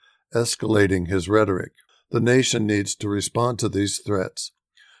fact, escalating his rhetoric. The nation needs to respond to these threats.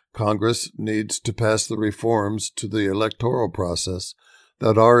 Congress needs to pass the reforms to the electoral process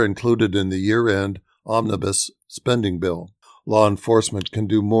that are included in the year-end omnibus spending bill. Law enforcement can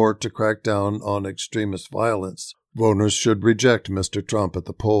do more to crack down on extremist violence. Voters should reject Mr. Trump at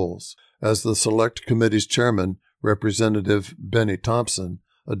the polls. As the Select Committee's chairman, Representative Benny Thompson,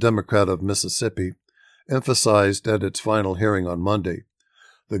 a Democrat of Mississippi, emphasized at its final hearing on Monday,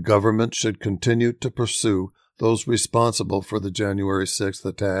 the government should continue to pursue those responsible for the January 6th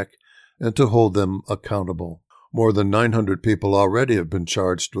attack and to hold them accountable. More than 900 people already have been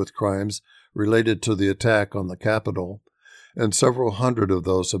charged with crimes related to the attack on the Capitol, and several hundred of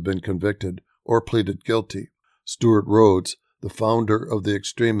those have been convicted or pleaded guilty. Stuart Rhodes, the founder of the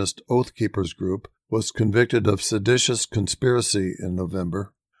extremist Oath Keepers group, was convicted of seditious conspiracy in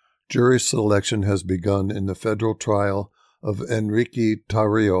November. Jury selection has begun in the federal trial of Enrique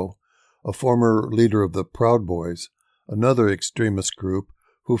Tarrio, a former leader of the Proud Boys, another extremist group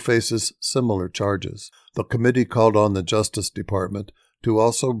who faces similar charges. The committee called on the Justice Department to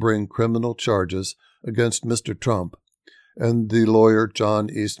also bring criminal charges against Mr. Trump and the lawyer John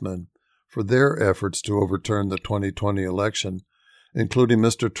Eastman for their efforts to overturn the 2020 election, including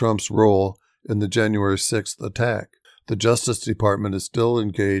Mr. Trump's role in the January 6th attack. The Justice Department is still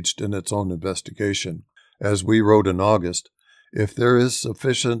engaged in its own investigation. As we wrote in August, if there is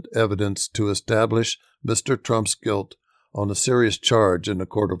sufficient evidence to establish Mr. Trump's guilt on a serious charge in a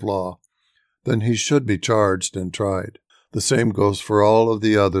court of law, then he should be charged and tried. The same goes for all of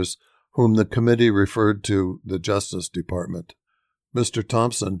the others whom the committee referred to the Justice Department. Mr.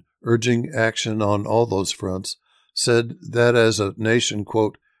 Thompson, urging action on all those fronts, said that as a nation,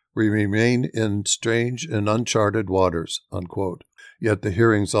 quote, "we remain in strange and uncharted waters," unquote. Yet the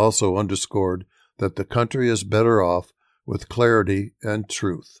hearings also underscored that the country is better off with clarity and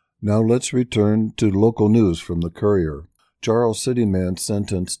truth. Now let's return to local news from the Courier. Charles City man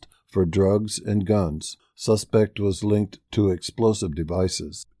sentenced for drugs and guns. Suspect was linked to explosive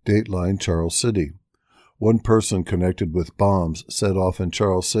devices. Dateline, Charles City. One person connected with bombs set off in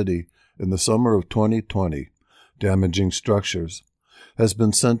Charles City in the summer of 2020, damaging structures, has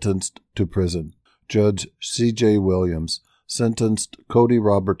been sentenced to prison. Judge C.J. Williams sentenced Cody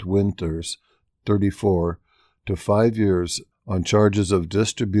Robert Winters, 34, to 5 years on charges of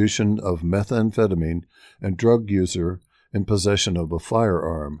distribution of methamphetamine and drug user in possession of a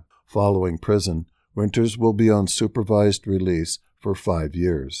firearm. Following prison, Winters will be on supervised release for 5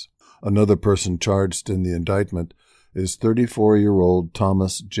 years. Another person charged in the indictment is 34-year-old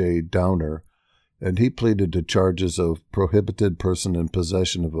Thomas J. Downer, and he pleaded to charges of prohibited person in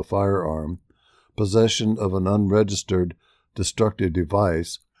possession of a firearm, possession of an unregistered destructive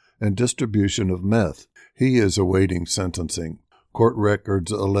device, and distribution of meth. He is awaiting sentencing. Court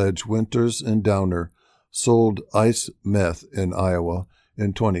records allege Winters and Downer sold ice meth in Iowa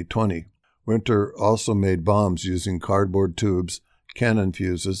in 2020. Winter also made bombs using cardboard tubes, cannon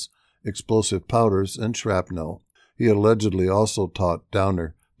fuses, explosive powders, and shrapnel. He allegedly also taught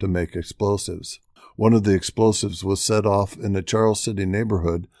Downer to make explosives. One of the explosives was set off in a Charles City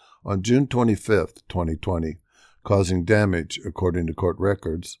neighborhood on June 25, 2020, causing damage, according to court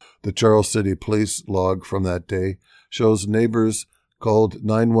records. The Charles City police log from that day shows neighbors called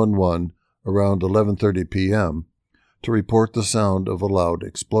 911 around 11:30 p.m. to report the sound of a loud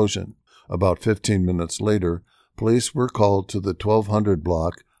explosion. About 15 minutes later, police were called to the 1200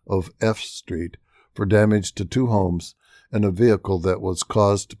 block of F Street for damage to 2 homes and a vehicle that was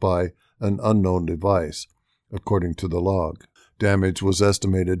caused by an unknown device, according to the log. Damage was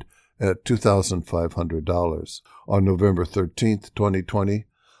estimated at $2,500. On November 13, 2020,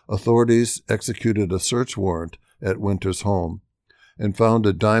 authorities executed a search warrant at Winters' home and found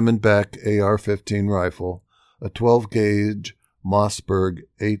a Diamondback AR-15 rifle, a 12-gauge Mossberg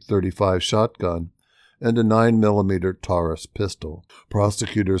 835 shotgun, and a 9mm Taurus pistol.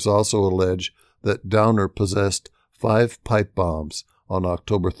 Prosecutors also allege that Downer possessed 5 pipe bombs on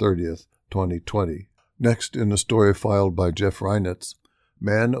October 30, 2020. Next, in a story filed by Jeff Reinitz,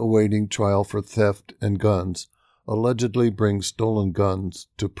 man awaiting trial for theft and guns allegedly brings stolen guns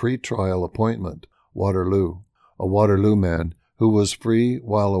to pre-trial appointment. Waterloo. A Waterloo man who was free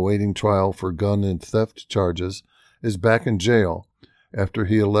while awaiting trial for gun and theft charges is back in jail after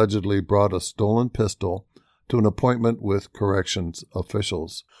he allegedly brought a stolen pistol to an appointment with corrections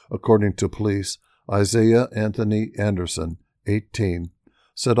officials. According to police, Isaiah Anthony Anderson, 18,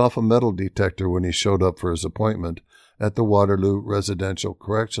 set off a metal detector when he showed up for his appointment at the Waterloo Residential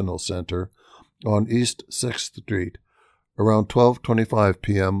Correctional Center on East 6th Street around 12:25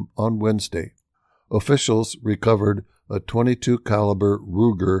 p.m. on Wednesday. Officials recovered a .22 caliber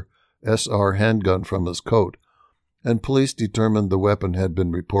Ruger SR handgun from his coat, and police determined the weapon had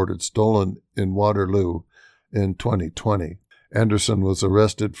been reported stolen in Waterloo in 2020. Anderson was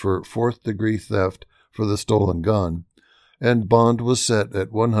arrested for 4th-degree theft for the stolen gun, and bond was set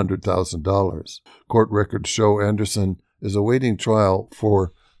at $100,000. Court records show Anderson is awaiting trial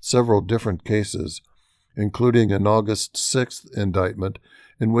for several different cases, including an August 6th indictment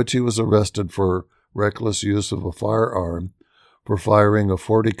in which he was arrested for reckless use of a firearm for firing a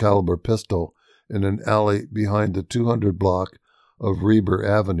 .40 caliber pistol in an alley behind the 200 block of Reber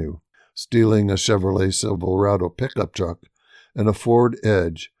Avenue, stealing a Chevrolet Silverado pickup truck and a Ford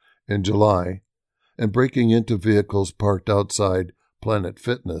Edge in July, and breaking into vehicles parked outside Planet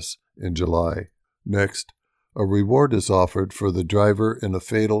Fitness in July. Next, a reward is offered for the driver in a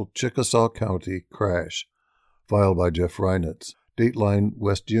fatal Chickasaw County crash, filed by Jeff Reinitz. Dateline,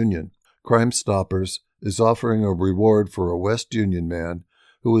 West Union. Crime Stoppers is offering a reward for a West Union man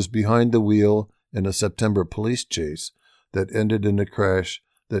who was behind the wheel in a September police chase that ended in a crash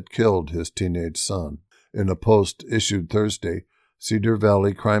that killed his teenage son. In a post issued Thursday, Cedar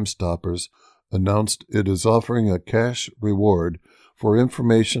Valley Crime Stoppers announced it is offering a cash reward for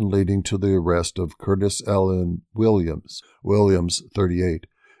information leading to the arrest of Curtis Allen Williams. Williams, 38,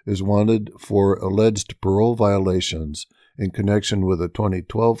 is wanted for alleged parole violations in connection with a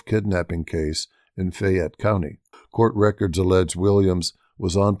 2012 kidnapping case in Fayette County. Court records allege Williams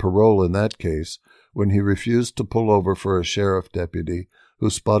was on parole in that case when he refused to pull over for a sheriff deputy who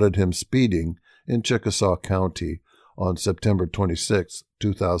spotted him speeding in Chickasaw County on September 26,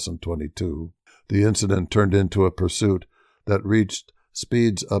 2022. The incident turned into a pursuit that reached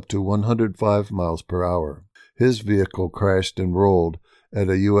speeds up to 105 miles per hour. His vehicle crashed and rolled at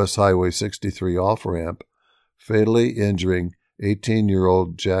a U.S. Highway 63 off-ramp, fatally injuring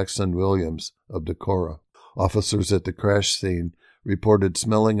 18-year-old Jackson Williams of Decorah. Officers at the crash scene reported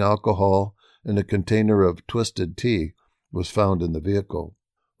smelling alcohol, and a container of twisted tea was found in the vehicle.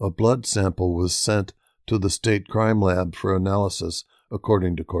 A blood sample was sent to the state crime lab for analysis,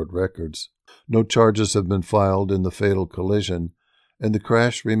 according to court records. No charges have been filed in the fatal collision, and the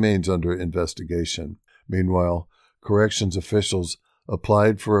crash remains under investigation. Meanwhile, corrections officials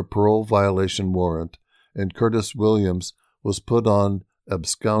applied for a parole violation warrant, and Curtis Williams was put on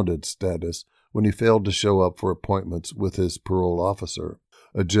absconded status when he failed to show up for appointments with his parole officer.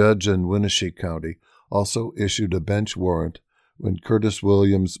 A judge in Winnebago County also issued a bench warrant when Curtis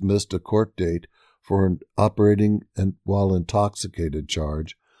Williams missed a court date for an operating and while intoxicated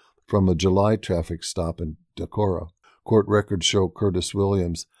charge from a July traffic stop in Decorah. Court records show Curtis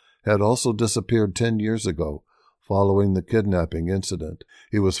Williams had also disappeared 10 years ago following the kidnapping incident.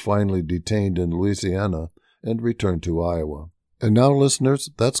 He was finally detained in Louisiana and returned to Iowa. And now, listeners,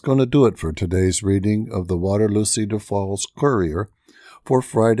 that's going to do it for today's reading of the Waterloo Cedar Falls Courier for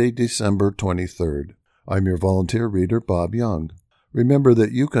Friday, December 23rd. I'm your volunteer reader, Bob Young. Remember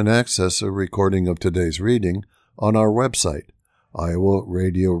that you can access a recording of today's reading on our website,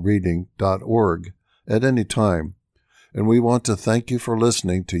 iowaradioreading.org, at any time. And we want to thank you for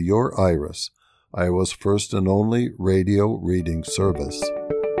listening to Your Iris, Iowa's first and only radio reading service.